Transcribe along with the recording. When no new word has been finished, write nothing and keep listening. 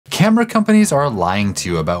Camera companies are lying to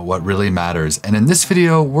you about what really matters, and in this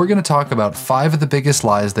video, we're going to talk about 5 of the biggest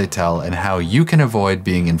lies they tell and how you can avoid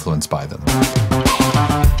being influenced by them.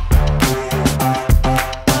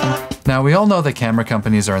 Now, we all know that camera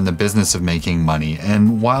companies are in the business of making money,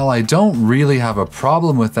 and while I don't really have a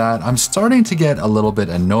problem with that, I'm starting to get a little bit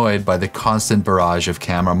annoyed by the constant barrage of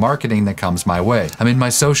camera marketing that comes my way. I mean, my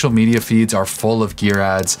social media feeds are full of gear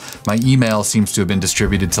ads, my email seems to have been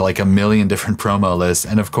distributed to like a million different promo lists,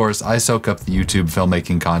 and of course, I soak up the YouTube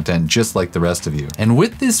filmmaking content just like the rest of you. And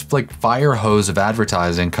with this like fire hose of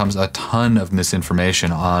advertising comes a ton of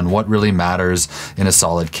misinformation on what really matters in a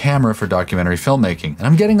solid camera for documentary filmmaking, and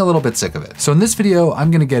I'm getting a little bit sick of it. So in this video, I'm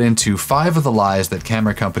going to get into 5 of the lies that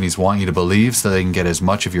camera companies want you to believe so they can get as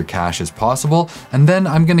much of your cash as possible, and then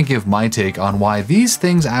I'm going to give my take on why these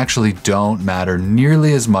things actually don't matter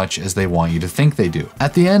nearly as much as they want you to think they do.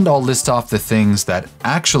 At the end, I'll list off the things that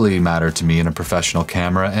actually matter to me in a professional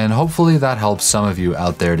camera, and hopefully that helps some of you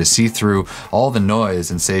out there to see through all the noise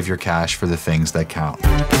and save your cash for the things that count.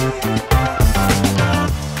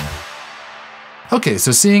 Okay,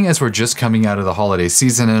 so seeing as we're just coming out of the holiday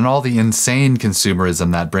season and all the insane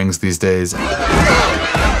consumerism that brings these days,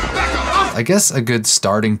 I guess a good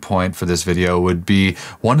starting point for this video would be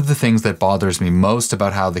one of the things that bothers me most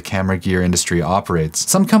about how the camera gear industry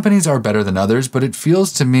operates. Some companies are better than others, but it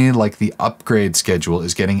feels to me like the upgrade schedule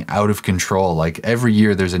is getting out of control. Like every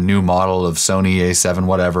year there's a new model of Sony A7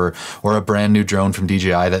 whatever, or a brand new drone from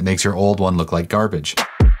DJI that makes your old one look like garbage.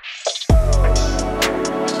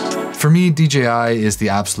 For me, DJI is the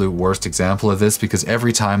absolute worst example of this because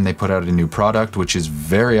every time they put out a new product, which is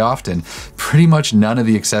very often, pretty much none of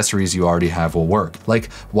the accessories you already have will work.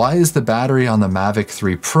 Like, why is the battery on the Mavic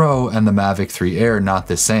 3 Pro and the Mavic 3 Air not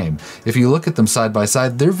the same? If you look at them side by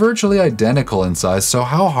side, they're virtually identical in size, so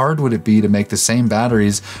how hard would it be to make the same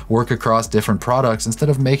batteries work across different products instead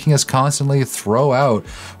of making us constantly throw out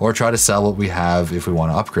or try to sell what we have if we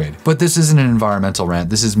want to upgrade? But this isn't an environmental rant.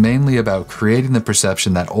 This is mainly about creating the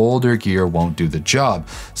perception that older gear won't do the job,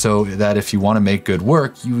 so that if you want to make good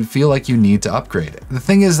work, you feel like you need to upgrade it. The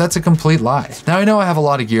thing is, that's a complete lie. Now, I know I have a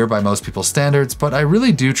lot of gear by most people's standards, but I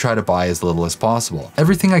really do try to buy as little as possible.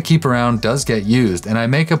 Everything I keep around does get used, and I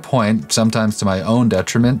make a point, sometimes to my own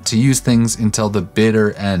detriment, to use things until the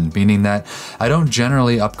bitter end, meaning that I don't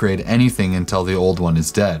generally upgrade anything until the old one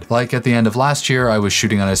is dead. Like at the end of last year, I was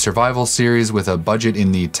shooting on a survival series with a budget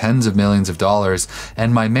in the tens of millions of dollars,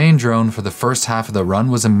 and my main drone for the first half of the run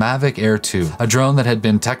was a Mavic Air 2, a drone that had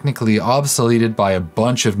been technically obsoleted by a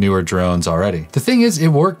bunch of newer drones already. The thing is, it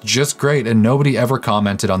worked just great and nobody ever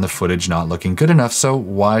commented on the footage not looking good enough, so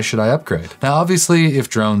why should I upgrade? Now obviously, if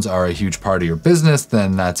drones are a huge part of your business,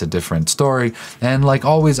 then that's a different story, and like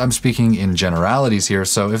always, I'm speaking in generalities here,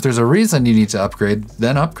 so if there's a reason you need to upgrade,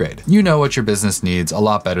 then upgrade. You know what your business needs a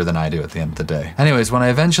lot better than I do at the end of the day. Anyways, when I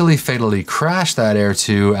eventually fatally crashed that Air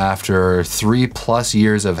 2 after 3+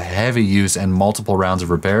 years of heavy use and multiple rounds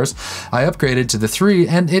of repairs, I upgraded to the 3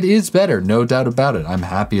 and it is better, no doubt about it. I'm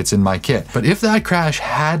happy it's in my kit. But if that crash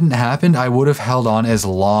hadn't happened, I would have held on as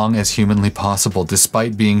long as humanly possible,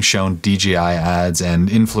 despite being shown DJI ads and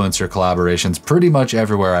influencer collaborations pretty much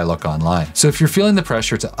everywhere I look online. So if you're feeling the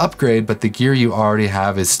pressure to upgrade, but the gear you already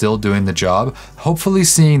have is still doing the job, hopefully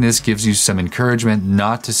seeing this gives you some encouragement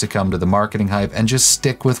not to succumb to the marketing hype and just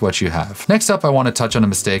stick with what you have. Next up, I want to touch on a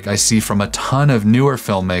mistake I see from a ton of newer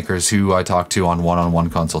filmmakers who I talk to on one-on-one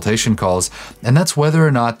consultation calls, and that's whether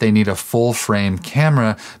or not they need a full frame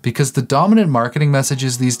camera, because the dominant marketing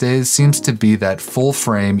messages these days seems to be that full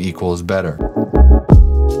frame equals better.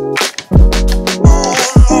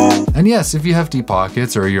 And yes, if you have deep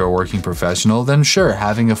pockets or you're a working professional, then sure,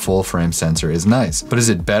 having a full frame sensor is nice. But is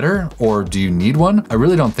it better, or do you need one? I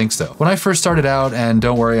really don't think so. When I first started out, and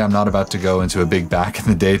don't worry, I'm not about to go into a big back in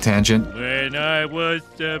the day tangent. When I was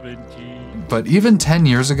 17. But even 10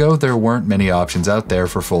 years ago, there weren't many options out there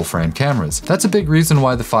for full frame cameras. That's a big reason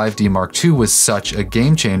why the 5D Mark II was such a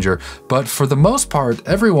game changer, but for the most part,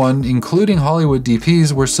 everyone, including Hollywood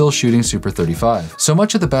DPs, were still shooting Super 35. So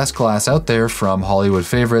much of the best glass out there, from Hollywood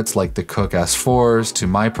favorites like the Cooke S4s to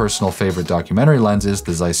my personal favorite documentary lenses,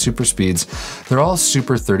 the Zeiss Super Speeds, they're all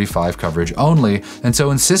Super 35 coverage only, and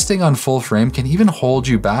so insisting on full frame can even hold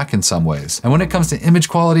you back in some ways. And when it comes to image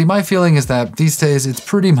quality, my feeling is that these days it's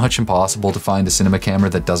pretty much impossible to find a cinema camera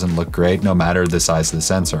that doesn't look great no matter the size of the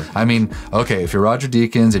sensor. I mean, okay, if you're Roger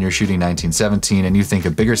Deakins and you're shooting 1917 and you think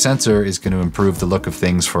a bigger sensor is going to improve the look of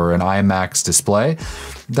things for an IMAX display,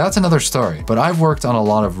 that's another story. But I've worked on a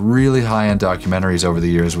lot of really high-end documentaries over the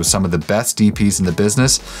years with some of the best DPs in the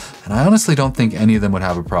business, and I honestly don't think any of them would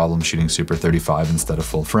have a problem shooting Super 35 instead of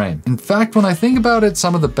full frame. In fact, when I think about it,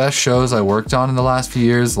 some of the best shows I worked on in the last few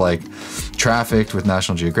years, like Trafficked with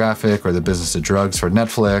National Geographic, or The Business of Drugs for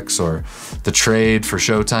Netflix, or The Trade for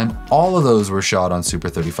Showtime, all of those were shot on Super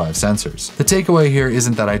 35 sensors. The takeaway here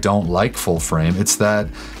isn't that I don't like full frame, it's that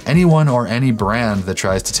anyone or any brand that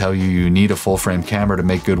tries to tell you you need a full frame camera to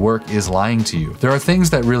make good work is lying to you. There are things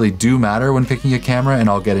that really do matter when picking a camera, and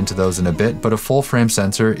I'll get into those in a bit, but a full frame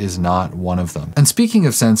sensor is not one of them. And speaking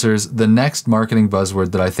of sensors, the next marketing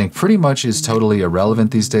buzzword that I think pretty much is totally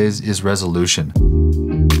irrelevant these days is resolution.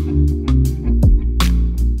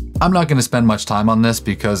 I'm not going to spend much time on this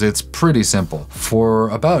because it's pretty simple. For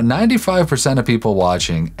about 95% of people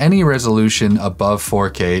watching, any resolution above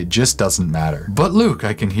 4K just doesn't matter. But Luke,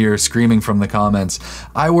 I can hear screaming from the comments,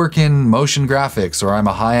 I work in motion graphics, or I'm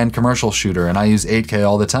a high-end commercial shooter and I use 8K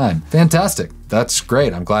all the time. Fantastic. That's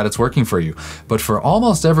great, I'm glad it's working for you. But for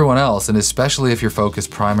almost everyone else, and especially if you're focused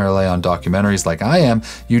primarily on documentaries like I am,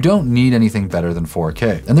 you don't need anything better than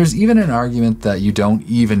 4K. And there's even an argument that you don't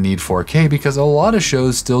even need 4K because a lot of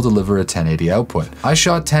shows still deliver a 1080 output. I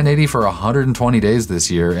shot 1080 for 120 days this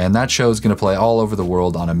year, and that show is going to play all over the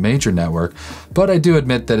world on a major network, but I do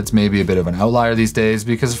admit that it's maybe a bit of an outlier these days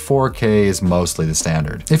because 4K is mostly the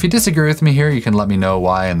standard. If you disagree with me here, you can let me know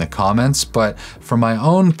why in the comments, but from my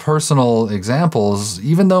own personal examples,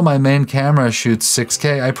 even though my main camera shoots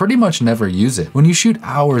 6K, I pretty much never use it. When you shoot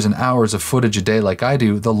hours and hours of footage a day like I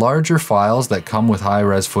do, the larger files that come with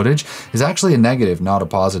high-res footage is actually a negative, not a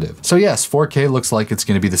positive. So yes, 4K looks like it's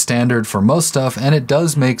going to be the standard for most stuff, and it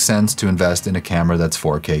does make sense to invest in a camera that's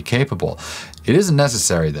 4K capable. It isn't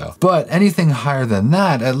necessary though. But anything higher than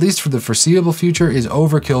that, at least for the foreseeable future, is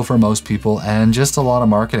overkill for most people and just a lot of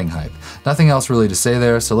marketing hype. Nothing else really to say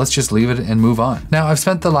there, so let's just leave it and move on. Now, I've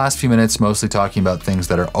spent the last few minutes mostly talking about things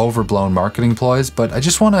that are overblown marketing ploys, but I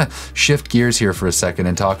just want to shift gears here for a second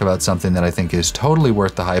and talk about something that I think is totally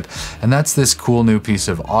worth the hype, and that's this cool new piece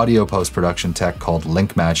of audio post-production tech called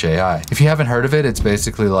Link Match AI. If you haven't heard of it, it's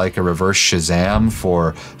basically like a reverse Shazam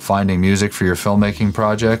for finding music for your filmmaking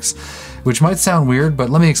projects. Which might sound weird,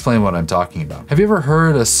 but let me explain what I'm talking about. Have you ever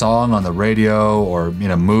heard a song on the radio or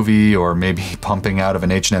in a movie or maybe pumping out of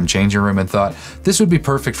an H&M changing room and thought, this would be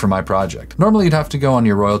perfect for my project? Normally you'd have to go on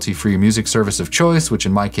your royalty-free music service of choice, which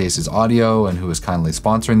in my case is Audio and who is kindly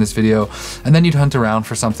sponsoring this video, and then you'd hunt around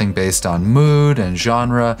for something based on mood and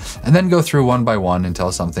genre, and then go through one by one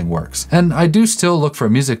until something works. And I do still look for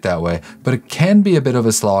music that way, but it can be a bit of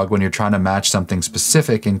a slog when you're trying to match something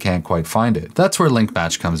specific and can't quite find it. That's where Link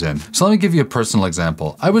Match comes in. So let me give you a personal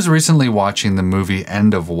example. I was recently watching the movie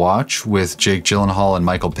End of Watch with Jake Gyllenhaal and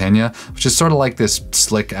Michael Pena, which is sort of like this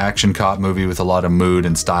slick action cop movie with a lot of mood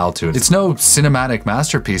and style to it. It's no cinematic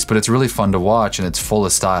masterpiece, but it's really fun to watch and it's full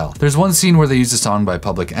of style. There's one scene where they use a song by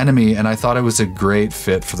Public Enemy, and I thought it was a great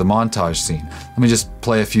fit for the montage scene. Let me just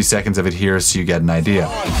play a few seconds of it here so you get an idea.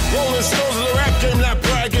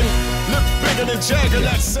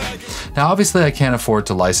 Now obviously I can't afford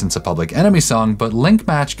to license a Public Enemy song, but Link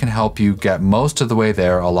Match can help you get most of the way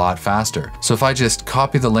there a lot faster. So if I just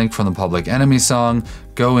copy the link from the Public Enemy song,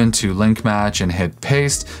 go into Link Match and hit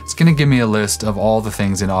paste, it's gonna give me a list of all the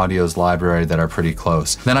things in Audio's library that are pretty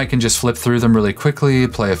close. Then I can just flip through them really quickly,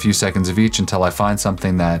 play a few seconds of each until I find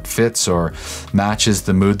something that fits or matches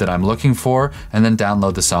the mood that I'm looking for, and then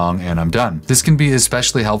download the song and I'm done. This can be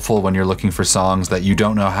especially helpful when you're looking for songs that you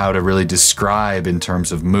don't know how to really describe in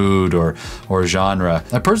terms of mood or genre.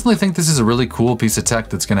 I personally think this is a really cool piece of tech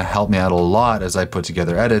that's gonna help me out a lot as I put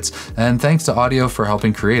together edits, and thanks to Audio for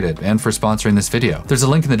helping create it and for sponsoring this video. There's a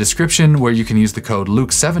link in the description where you can use the code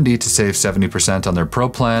Luke70 to save 70% on their Pro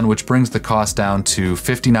plan, which brings the cost down to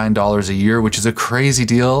 $59 a year, which is a crazy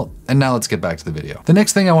deal. And now let's get back to the video. The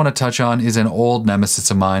next thing I want to touch on is an old nemesis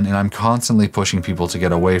of mine, and I'm constantly pushing people to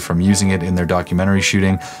get away from using it in their documentary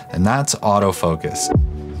shooting, and that's autofocus.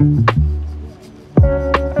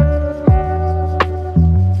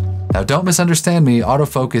 Now don't misunderstand me,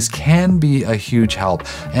 autofocus can be a huge help,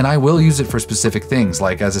 and I will use it for specific things,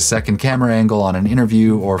 like as a second camera angle on an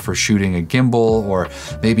interview, or for shooting a gimbal, or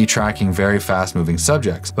maybe tracking very fast moving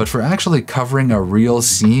subjects. But for actually covering a real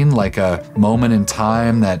scene, like a moment in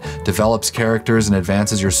time that develops characters and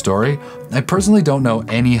advances your story, I personally don't know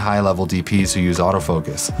any high-level DPs who use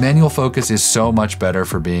autofocus. Manual focus is so much better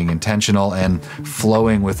for being intentional and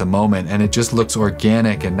flowing with the moment, and it just looks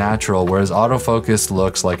organic and natural, whereas autofocus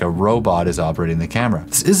looks like a robot is operating the camera.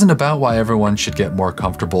 This isn't about why everyone should get more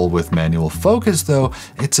comfortable with manual focus though,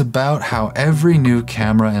 it's about how every new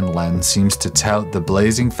camera and lens seems to tout the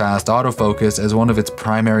blazing fast autofocus as one of its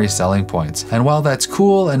primary selling points. And while that's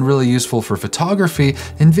cool and really useful for photography,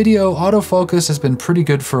 in video, autofocus has been pretty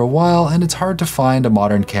good for a while, and it's hard to find a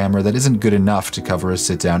modern camera that isn't good enough to cover a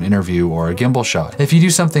sit-down interview or a gimbal shot. If you do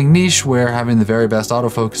something niche where having the very best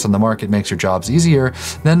autofocus on the market makes your jobs easier,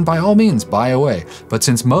 then by all means, buy away. But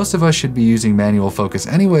since most of us should be using manual focus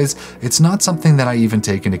anyways, it's not something that I even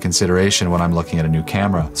take into consideration when I'm looking at a new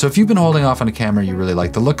camera. So if you've been holding off on a camera you really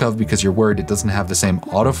like the look of because you're worried it doesn't have the same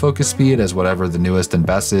autofocus speed as whatever the newest and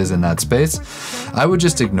best is in that space, I would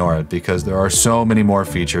just ignore it because there are so many more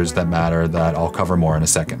features that matter that I'll cover more in a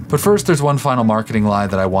second. But first, there's one final marketing lie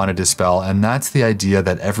that I want to dispel, and that's the idea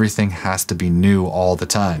that everything has to be new all the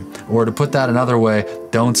time. Or to put that another way,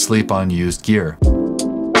 don't sleep on used gear.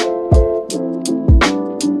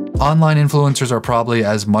 Online influencers are probably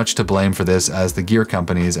as much to blame for this as the gear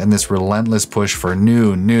companies, and this relentless push for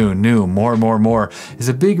new, more is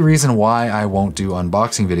a big reason why I won't do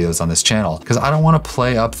unboxing videos on this channel, because I don't want to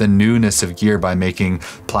play up the newness of gear by making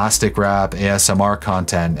plastic wrap ASMR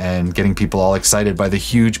content and getting people all excited by the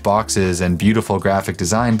huge boxes and beautiful graphic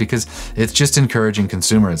design, because it's just encouraging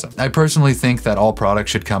consumerism. I personally think that all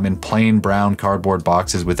products should come in plain brown cardboard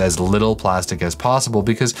boxes with as little plastic as possible,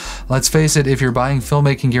 because let's face it, if you're buying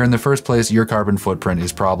filmmaking gear in the first place, your carbon footprint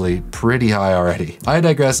is probably pretty high already. I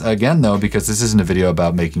digress again though, because this isn't a video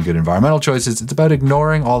about making good environmental choices, it's about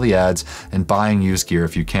ignoring all the ads and buying used gear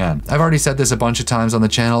if you can. I've already said this a bunch of times on the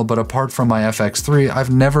channel, but apart from my FX3, I've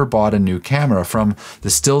never bought a new camera. From the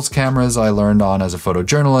stills cameras I learned on as a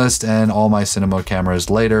photojournalist, and all my cinema cameras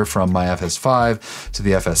later, from my FS5 to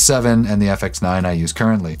the FS7 and the FX9 I use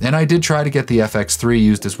currently. And I did try to get the FX3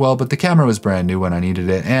 used as well, but the camera was brand new when I needed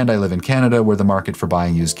it, and I live in Canada where the market for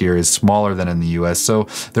buying used gear is smaller than in the US, so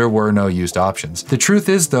there were no used options. The truth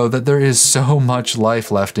is though that there is so much life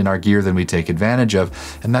left in our gear than we take advantage of,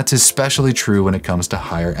 and that's especially true when it comes to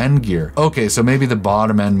higher end gear. Okay, so maybe the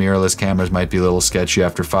bottom end mirrorless cameras might be a little sketchy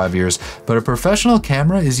after 5 years, but a professional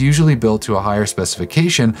camera is usually built to a higher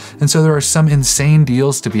specification, and so there are some insane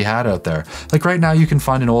deals to be had out there. Like right now you can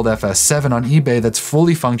find an old FS7 on eBay that's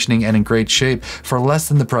fully functioning and in great shape for less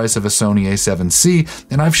than the price of a Sony A7C,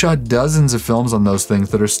 and I've shot dozens of films on those things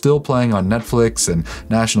that are still playing on Netflix and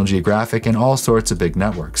National Geographic and all sorts of big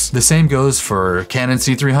networks. The same goes for Canon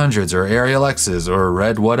C300s or Ariel X's or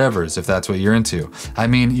Red whatevers if that's what you're into. I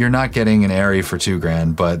mean, you're not getting an Arri for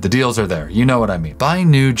 $2,000, but the deals are there, you know what I mean. Buying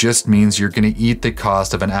new just means you're gonna eat the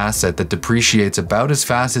cost of an asset that depreciates about as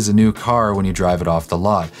fast as a new car when you drive it off the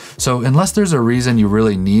lot. So unless there's a reason you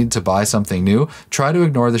really need to buy something new, try to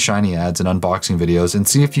ignore the shiny ads and unboxing videos and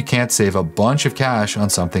see if you can't save a bunch of cash on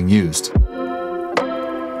something used.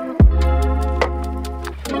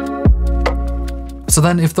 So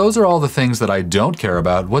then, if those are all the things that I don't care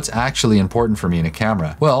about, what's actually important for me in a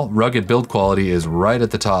camera? Well, rugged build quality is right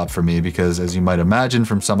at the top for me because, as you might imagine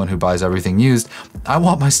from someone who buys everything used, I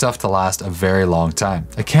want my stuff to last a very long time.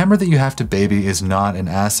 A camera that you have to baby is not an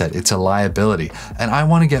asset, it's a liability, and I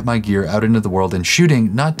want to get my gear out into the world in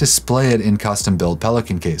shooting, not display it in custom-built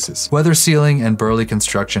Pelican cases. Weather sealing and burly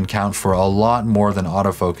construction count for a lot more than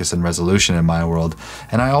autofocus and resolution in my world,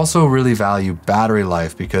 and I also really value battery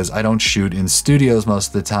life because I don't shoot in studios most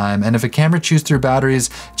of the time, and if a camera chews through batteries,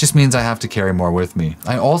 it just means I have to carry more with me.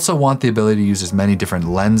 I also want the ability to use as many different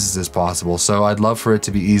lenses as possible, so I'd love for it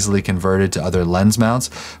to be easily converted to other lens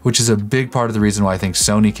mounts, which is a big part of the reason why I think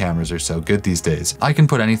Sony cameras are so good these days. I can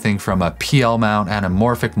put anything from a PL mount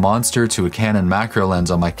anamorphic monster to a Canon macro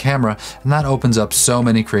lens on my camera, and that opens up so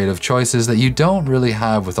many creative choices that you don't really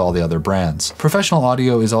have with all the other brands. Professional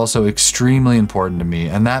audio is also extremely important to me,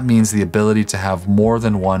 and that means the ability to have more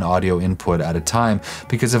than one audio input at a time,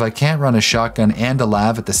 because if I can't run a shotgun and a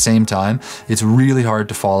lav at the same time, it's really hard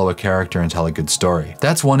to follow a character and tell a good story.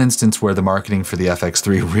 That's one instance where the marketing for the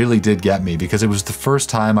FX3 really did get me, because it was the first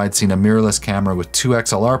time I'd seen a mirrorless camera with 2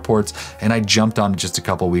 XLR ports, and I jumped on it just a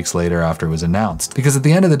couple weeks later after it was announced. Because at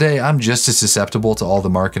the end of the day, I'm just as susceptible to all the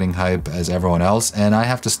marketing hype as everyone else, and I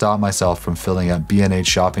have to stop myself from filling up B&H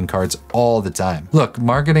shopping carts all the time. Look,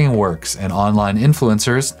 marketing works, and online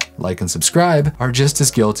influencers, like and subscribe, are just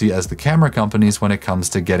as guilty as the camera companies when it comes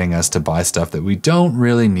to getting us to buy stuff that we don't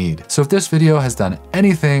really need. So if this video has done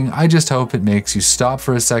anything, I just hope it makes you stop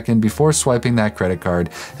for a second before swiping that credit card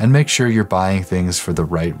and make sure you're buying things for the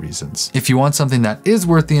right reasons. If you want something that is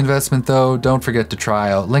worth the investment though, don't forget to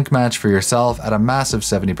try out Link Match for yourself at a massive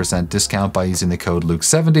 70% discount by using the code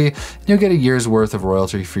Luke70, and you'll get a year's worth of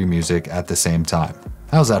royalty-free music at the same time.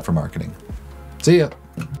 How's that for marketing? See ya!